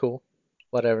 It's cool.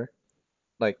 Whatever.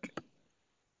 Like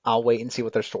I'll wait and see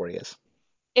what their story is.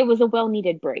 It was a well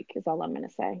needed break, is all I'm gonna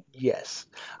say. Yes.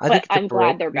 I But think it's a I'm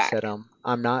glad break. they're Reset back. them.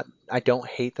 I don't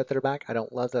hate that they're back. I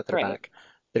don't love that they're Right. back.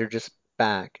 They're just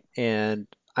back. And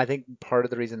I think part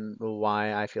of the reason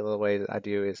why I feel the way that I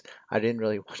do is I didn't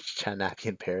really watch Chad Nappy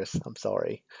in Paris. I'm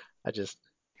sorry. I just,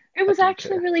 It I was didn't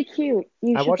actually care. really cute.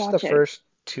 You I should watched the watch it. first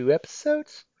two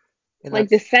episodes, and Like,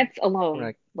 the that's sets when alone,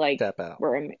 I like, step out.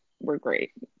 were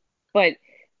great. But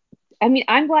I mean,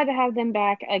 I'm glad to have them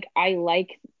back. Like, I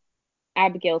like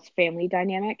Abigail's family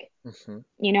dynamic. Hmm.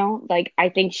 Like, I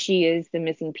think she is the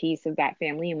missing piece of that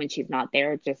family, and when she's not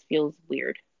there, it just feels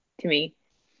weird to me,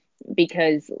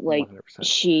 because like 100%.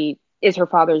 she is her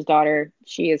father's daughter,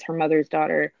 she is her mother's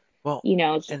daughter. Well, You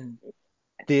know, and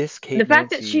this the Kate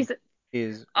fact that Mansi she's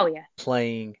is oh yeah,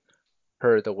 playing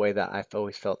her the way that I've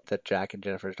always felt that Jack and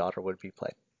Jennifer's daughter would be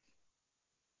played.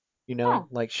 You know, oh,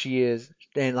 like she is,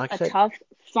 and like I a said, tough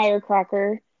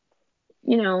firecracker,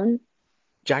 you know,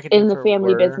 Jack and in the Jennifer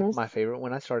family were business. my favorite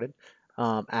when I started.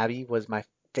 Abby was my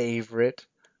favorite,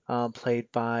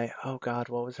 played by, oh God,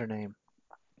 what was her name?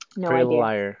 No Pretty Little idea.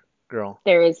 Liar girl.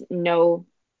 There is no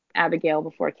Abigail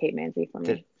before Kate Mansi for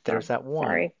me. There's So that one,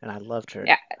 sorry. and I loved her.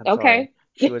 Yeah. I'm sorry. Okay.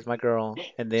 She was my girl,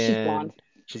 and She's then blonde.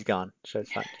 she's gone. So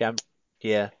it's fine. Yeah,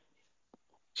 yeah,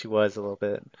 she was a little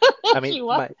bit. I mean, She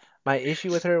was. my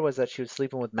issue with her was that she was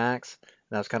sleeping with Max, and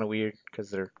that was kind of weird because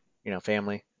they're,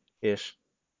 family-ish,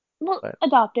 Well, but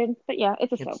adopted, but yeah,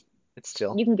 it's a soap. it's it's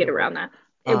still You can get it'll around work.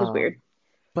 that. It was weird. Um,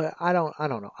 but I don't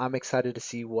know. I'm excited to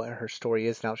see what her story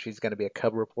is now. She's going to be a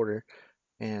cub reporter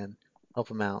and help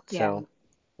him out. Yeah. So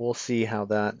we'll see how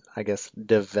that, I guess,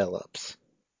 develops.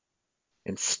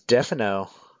 And Stefano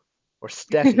or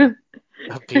Steffi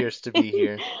appears to be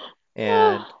here,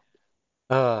 and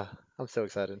uh, I'm so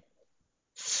excited.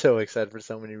 So excited for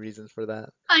so many reasons for that.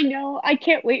 I know. I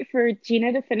can't wait for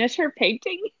Gina to finish her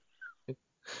painting.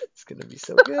 It's gonna be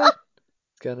so good.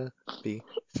 It's gonna be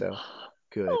so.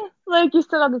 Good. Like you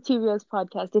said on the TBS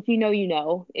podcast, if you know, you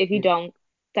know. If you If don't,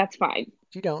 that's fine.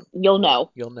 you don't, You'll well,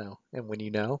 know. you'll know. And when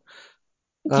you know,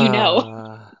 You know.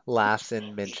 laughs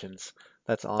and mentions.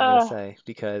 That's all I'm gonna Uh, say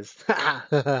because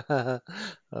I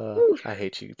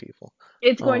hate you people.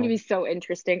 it's going to be Um, so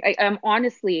interesting. I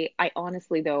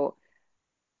honestly though,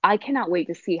 I cannot wait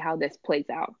to see how this plays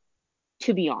out,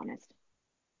 to be honest,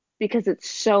 because it's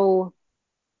so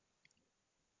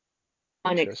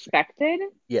Interesting. unexpected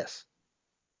Yes,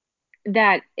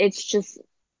 that it's just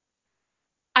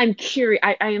I'm curious.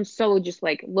 I am so just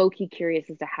like low key curious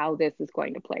as to how this is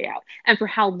going to play out and for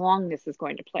how long this is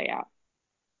going to play out.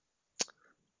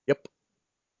 yep.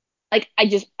 Like,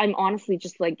 I'm honestly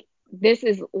just like, this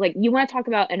is like, you want to talk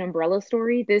about an umbrella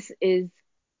story? This is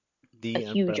a The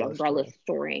huge umbrella umbrella story.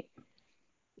 story.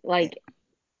 Eh, Like,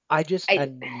 I I,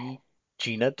 need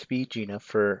Gina to be Gina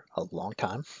for a long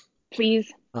time.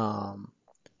 please, Um,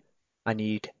 I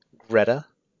need Greta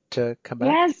to come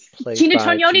back, yes, played Gina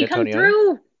by Tognoni Gina come Tonioni.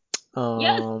 through.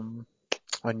 Yes. Um,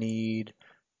 I need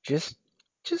just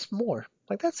just more.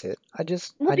 Like that's it.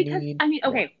 Well, I because need I mean,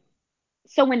 more. okay,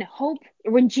 so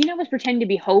when Gina was pretending to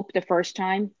be Hope the first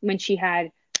time, when she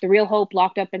had the real Hope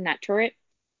locked up in that turret,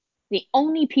 the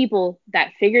only people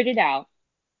that figured it out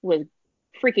was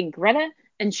freaking Greta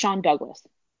and Sean Douglas.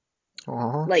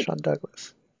 Oh, Like, Sean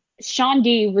Douglas. Sean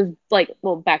D was like,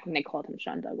 well, back when they called him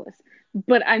Sean Douglas.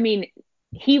 But I mean,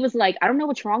 he was like, I don't know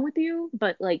what's wrong with you,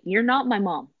 but like, you're not my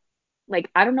mom. Like,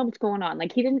 I don't know what's going on.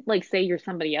 Like, he didn't like say you're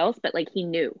somebody else, but like, he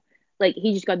knew. Like,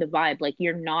 he just got the vibe, like,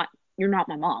 you're not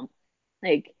my mom.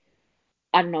 Like,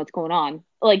 I don't know what's going on.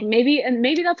 Like, maybe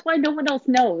that's why no one else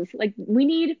knows. Like, we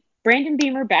need Brandon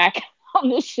Beamer back on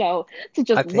this show to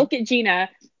I just look think at Gina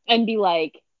and be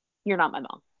like, you're not my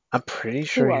mom. I'm pretty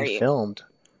sure Who he are you? filmed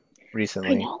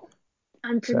I recently. know.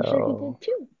 I'm pretty sure he did So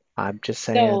too. I'm just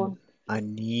saying So, I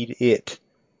need it.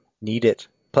 Need it.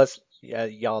 Plus, yeah,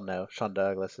 y'all know Sean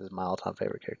Douglas is my all-time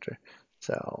favorite character.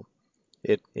 So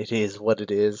it is what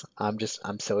it is.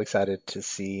 I'm so excited to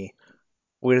see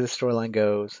where the storyline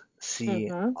goes, see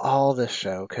mm-hmm. all the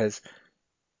show, because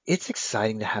it's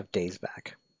exciting to have Days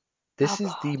back. Oh This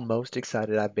is the God. most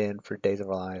excited I've been for Days of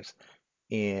Our Lives.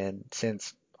 And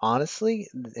since honestly,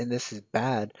 and this is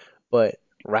bad, but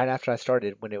right after I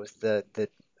started, when it was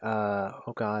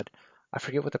oh God, I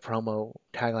forget what the promo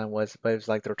tagline was, but it was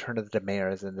like the return of the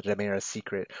Damaras and the Damaras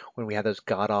secret when we had those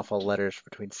god awful letters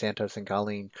between Santos and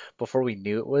Colleen before we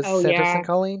knew it was Oh Santos and yeah.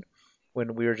 Colleen.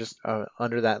 When we were just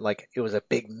under that, like it was a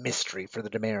big mystery for the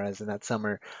Damaras in that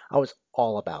summer, I was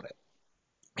all about it,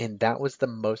 and that was the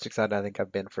most excited I think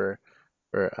I've been for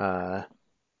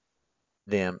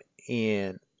them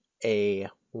in a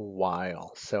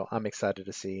while. So I'm excited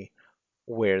to see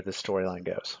where the storyline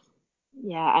goes.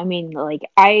 Yeah. I mean, like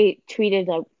I tweeted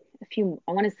a few.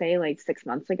 I want to say like 6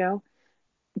 months ago,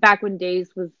 back when Days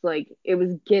was like it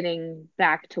was getting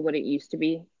back to what it used to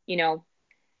be, you know.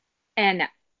 And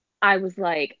I was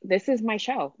like, this is my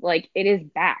show. Like it is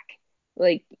back.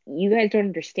 Like you guys don't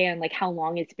understand like how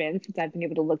long it's been since I've been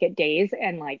able to look at Days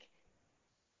and like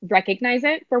recognize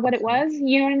it for what it Mhm. was.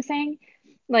 You know what I'm saying?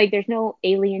 Like, there's no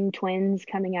alien twins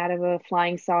coming out of a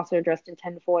flying saucer dressed in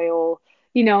tinfoil.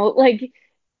 Like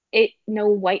no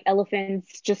white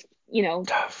elephants. Just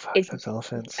Oh, fuck it's. those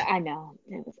elephants. I know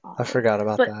it was I awful, forgot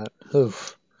about but that.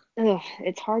 Oof.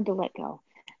 it's hard to let go.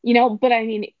 But I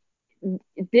mean,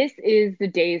 this is the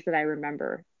days that I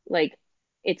remember. Like,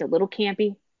 it's a little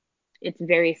campy. It's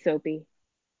very soapy.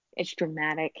 It's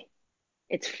dramatic.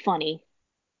 It's funny.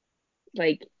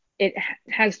 Like it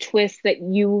has twists that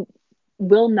you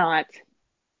will not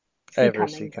see Ever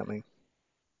see coming.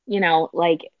 coming.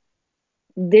 Like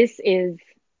this is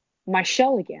my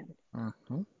show again.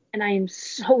 Hmm. And I am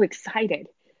so excited.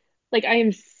 Like I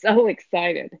am so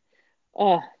excited.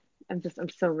 Oh, I'm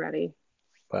so ready.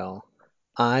 Well,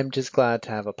 I'm just glad to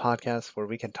have a podcast where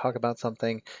we can talk about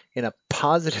something in a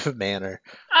positive manner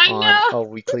I on know. a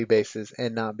weekly basis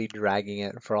and not be dragging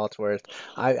it for all it's worth.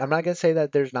 I'm not going to say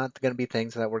that there's not going to be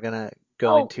things that we're going to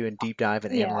go Oh, into and deep dive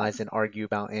and yeah. analyze and argue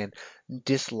about and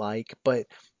dislike, but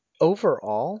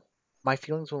overall, my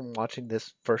feelings when watching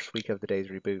this first week of the Days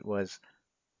reboot was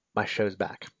my show's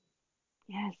back,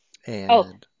 Yes. Oh,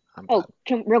 and I'm glad.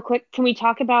 oh, real quick, can we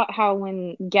talk about how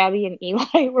when Gabby and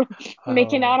Eli were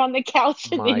making out Oh on the couch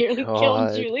and they my nearly killed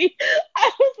God. Julie?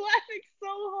 I was laughing so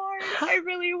hard. How? I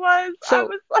really was. I So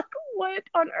was like, what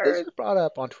on this earth? was brought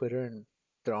up on Twitter and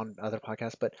they're on other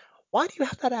podcasts, but why do you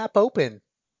have that app open?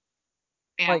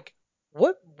 Yeah. Like,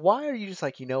 what? Why are you just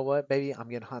like, you know what, baby? I'm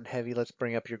getting hot and heavy. Let's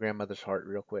bring up your grandmother's heart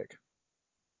real quick.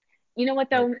 You know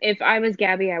what Like, though? If I was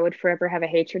Gabby, I would forever have a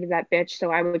hatred of that bitch, so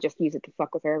I would just use it to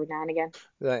fuck with her every now and again.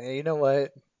 you know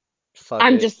what? Fuck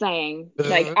I'm it. just saying,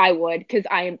 like, I would, because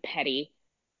I am petty.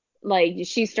 Like,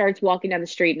 she starts walking down the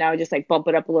street and I would just like bump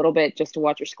it up a little bit just to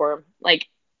watch her squirm. Like,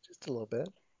 Just a little bit.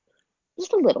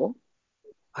 just a little.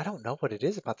 I don't know what it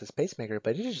is about this pacemaker,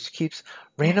 but it just keeps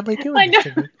randomly doing I this know,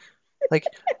 to me. Like,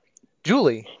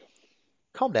 Julie,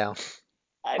 calm down.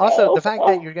 I Also, the know. fact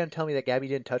that Oh, you're going to tell me that Gabby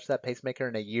didn't touch that pacemaker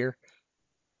in a year,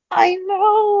 I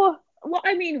know. Well,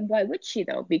 I mean, why would she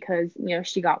though? Because,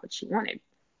 she got what she wanted,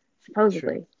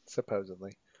 true, supposedly.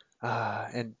 supposedly.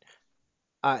 And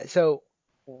so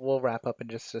we'll wrap up in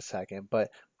just a second,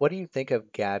 but what do you think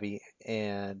of Gabby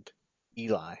and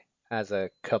Eli as a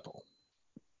couple?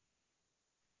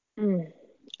 Mm.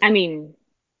 I mean,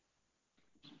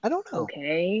 I don't know.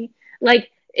 okay.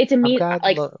 Like, it's a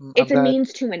it's a I'm glad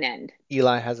means to an end.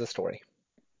 Eli has a story.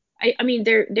 I mean,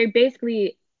 they're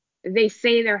basically they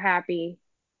say they're happy,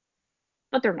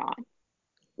 but they're not.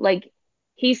 Like,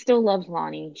 he still loves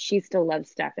Lonnie, she still loves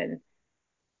Stefan,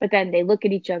 but then they look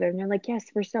at each other and they're like, "Yes,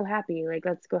 we're so happy. Like,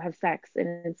 let's go have sex."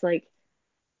 And it's like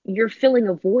you're filling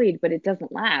a void, but it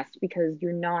doesn't last because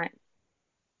you're not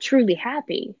truly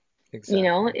happy.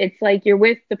 Exactly. It's like you're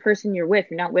with the person you're with,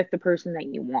 you're not with the person that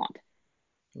you want.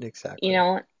 You Exactly.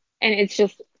 know, and it's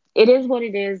just it is what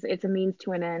it is. It's a means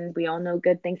to an end. We all know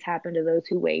good things happen to those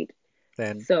who wait.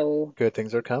 And So good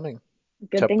things are coming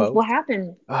good to things will both.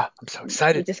 happen. I'm so You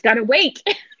excited. just gotta wait.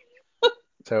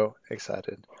 So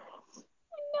excited.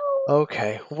 No.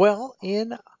 Okay. Well,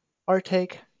 in our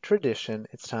take tradition,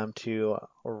 it's time to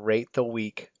rate the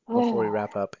week before we Oh,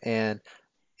 wrap up. And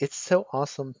it's so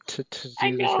awesome to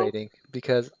I do this know. rating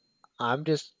because I'm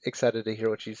just excited to hear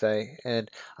what you say. And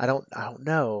I don't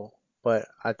know, but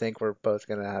I think we're both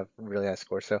gonna have really high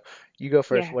scores. So you go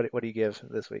first. Yeah, What do you give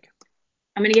this week?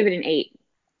 I'm gonna give it an 8.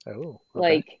 Oh,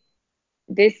 okay. Like,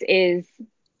 this is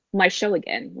my show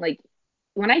again. Like,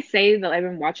 when I say that I've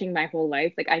been watching my whole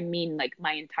life, like, I mean like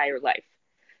my entire life.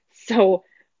 So,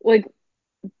 like,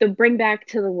 the bring back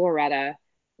to the Loretta,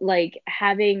 like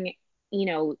having, you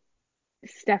know,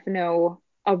 Stefano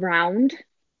around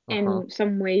Uh-huh. in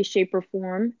some way, shape, or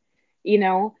form, you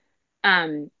know,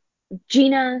 um,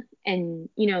 Gina and,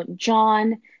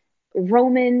 John,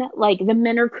 Roman, like the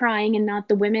men are crying and not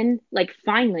the women. Like,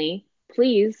 finally,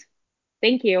 please,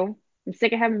 thank you. I'm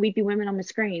sick of having weepy women on the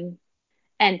screen.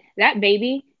 And that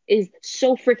baby is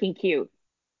so freaking cute.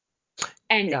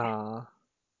 And Uh,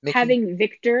 Mickey, having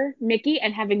Mickey,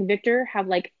 and having Victor have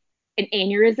like an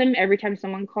aneurysm every time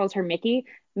someone calls her Mickey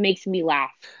makes me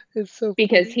laugh it's so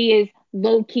because funny. he is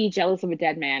low key jealous of a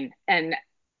dead man, and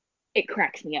it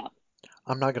cracks me up.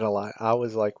 I'm not gonna lie. I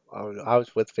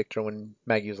was with Victor when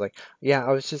Maggie was like, "Yeah,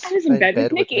 I was I just was in in bed with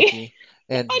bed with Mickey. Mickey,"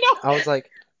 and I know. I was like,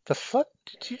 "The fuck?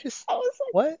 Did you just I was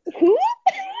what? like, who?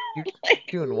 You Like,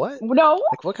 doing what? no.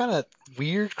 Like, what kind of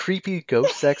weird, creepy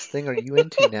ghost sex thing are you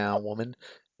into now, woman?"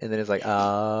 And then it's like,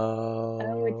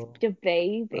 Oh, it's "Oh, the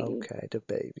baby. okay, the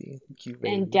baby, cute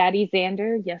And baby." Daddy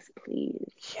Xander, yes,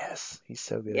 please. Yes, he's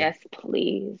so good. Yes,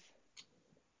 please.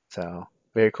 So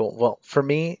very cool. Well, for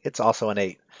me, it's also an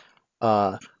 8.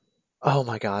 Uh, Oh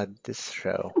my God, this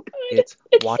show. So good. It's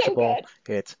It's so watchable.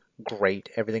 good. It's great.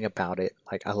 Everything about it.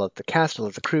 Like, I love the cast, I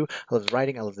love the crew, I love the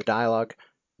writing, I love the dialogue.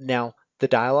 Now, the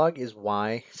dialogue is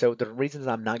why, so the reasons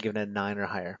I'm not giving it a 9 or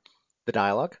higher, the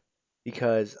dialogue,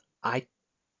 because I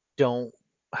don't,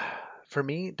 for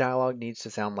me, dialogue needs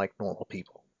to sound like normal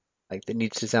people. Like, it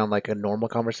needs to sound like a normal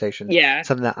conversation, Yeah.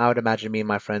 something that I would imagine me and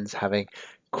my friends having.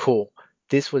 Cool.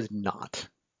 This was not.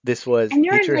 This was And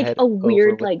they're hit in your like head a over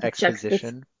weird with like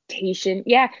exposition. juxtaposition.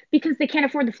 Yeah, because they can't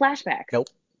afford the flashbacks. Nope.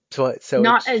 So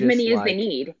Not it's as just many as they like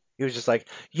need. it was just like,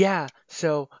 yeah,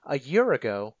 so a year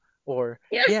ago, or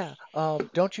Yes. yeah,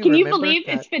 don't you Can you remember believe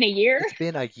it's that been a year? it's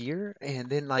been a year? And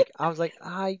then like I was like,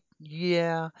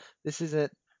 yeah, this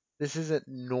isn't this isn't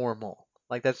normal.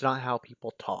 Like that's not how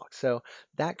people talk. So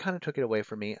that kind of took it away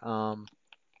from me.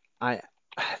 I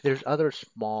there's other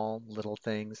small little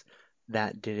things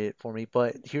that did it for me,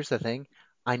 but here's the thing.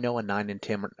 I know a 9 and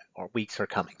 10 or weeks are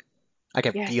coming. I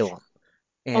can Yes. feel them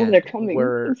Oh, they're and coming.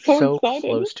 we're I'm so so excited.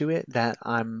 close to it that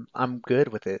I'm good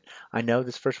with it. I know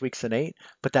this first week's an 8,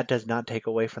 but that does not take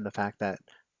away from the fact that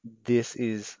this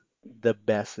is the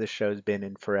best this show's been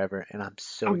in forever, and I'm A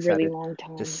so really excited long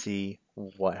to time. see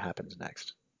what happens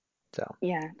next. So,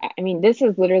 Yeah. I mean, this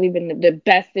has literally been the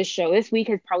best this show. This week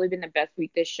has probably been the best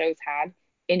week this show's had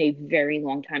in a very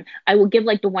long time. I will give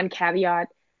like the one caveat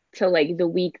to like the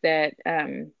week that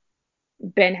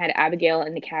Ben had Abigail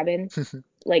in the cabin.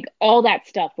 Like all that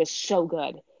stuff was so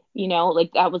good.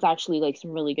 Like that was actually like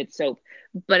some really good soap.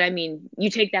 But I mean, you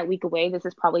take that week away, this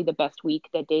is probably the best week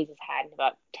that Days has had in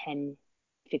about 10,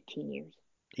 15 years.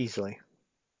 Easily,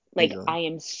 Like easily. I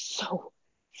am so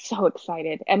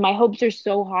excited and my hopes are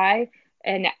so high,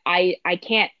 and I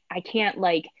can't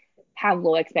like have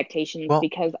low expectations Well,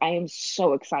 because I am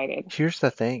so excited. here's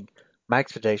the thing. My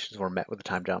expectations were met with a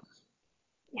time jump.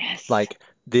 Yes. Like,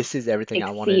 this is everything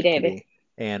I wanted it to Exceeded. be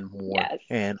and more. Yes.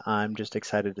 And I'm just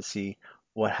excited to see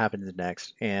what happens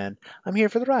next. And I'm here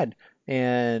for the ride.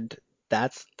 And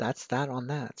that's that on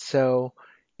that. So,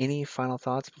 any final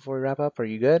thoughts before we wrap up? Are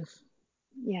you good?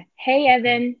 Yeah. Hey, Okay.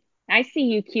 Evan. I see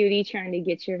you, cutie, trying to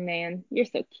get your man. You're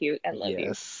so cute. I love you.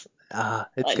 Yes. It's I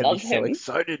gonna be love so him.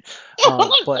 excited. I'm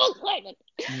But so excited.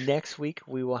 next week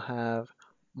we will have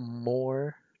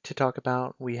more to talk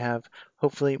about. We have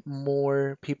hopefully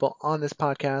more people on this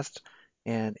podcast,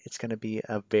 and it's going to be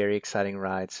a very exciting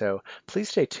ride. So please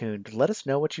stay tuned. Let us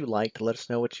know what you liked. Let us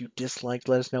know what you disliked.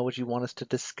 Let us know what you want us to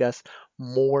discuss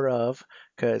more of,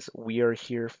 because we are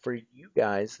here for you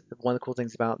guys. One of the cool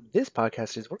things about this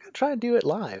podcast is we're going to try and do it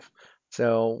live.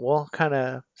 So we'll kind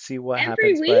of see what Every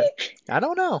happens, but week? I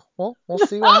don't know. We'll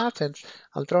see what happens.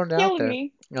 I'm throwing it out Killing there.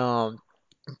 me. Um,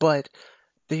 but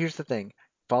here's the thing.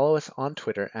 Follow us on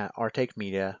Twitter at Artake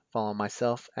Media. Follow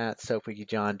myself at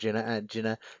SoapWikiJohn, Jenna at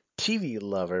Jenna TV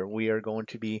Lover. We are going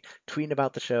to be tweeting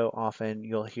about the show often.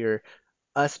 You'll hear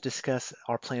us discuss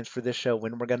our plans for this show,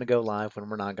 when we're going to go live, when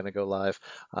we're not going to go live,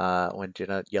 when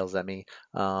Jenna yells at me,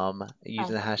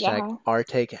 using the hashtag Yeah.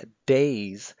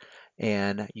 OurTakeDays.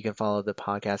 And you can follow the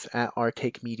podcast at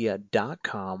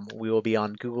ourtakemedia.com. We will be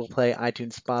on Google Play,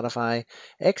 iTunes, Spotify,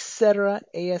 etc.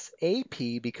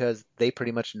 ASAP, because they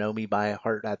pretty much know me by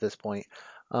heart at this point.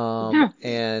 Yeah.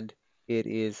 And it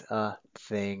is a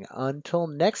thing. Until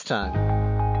next time,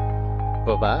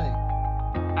 bye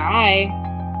bye. Bye.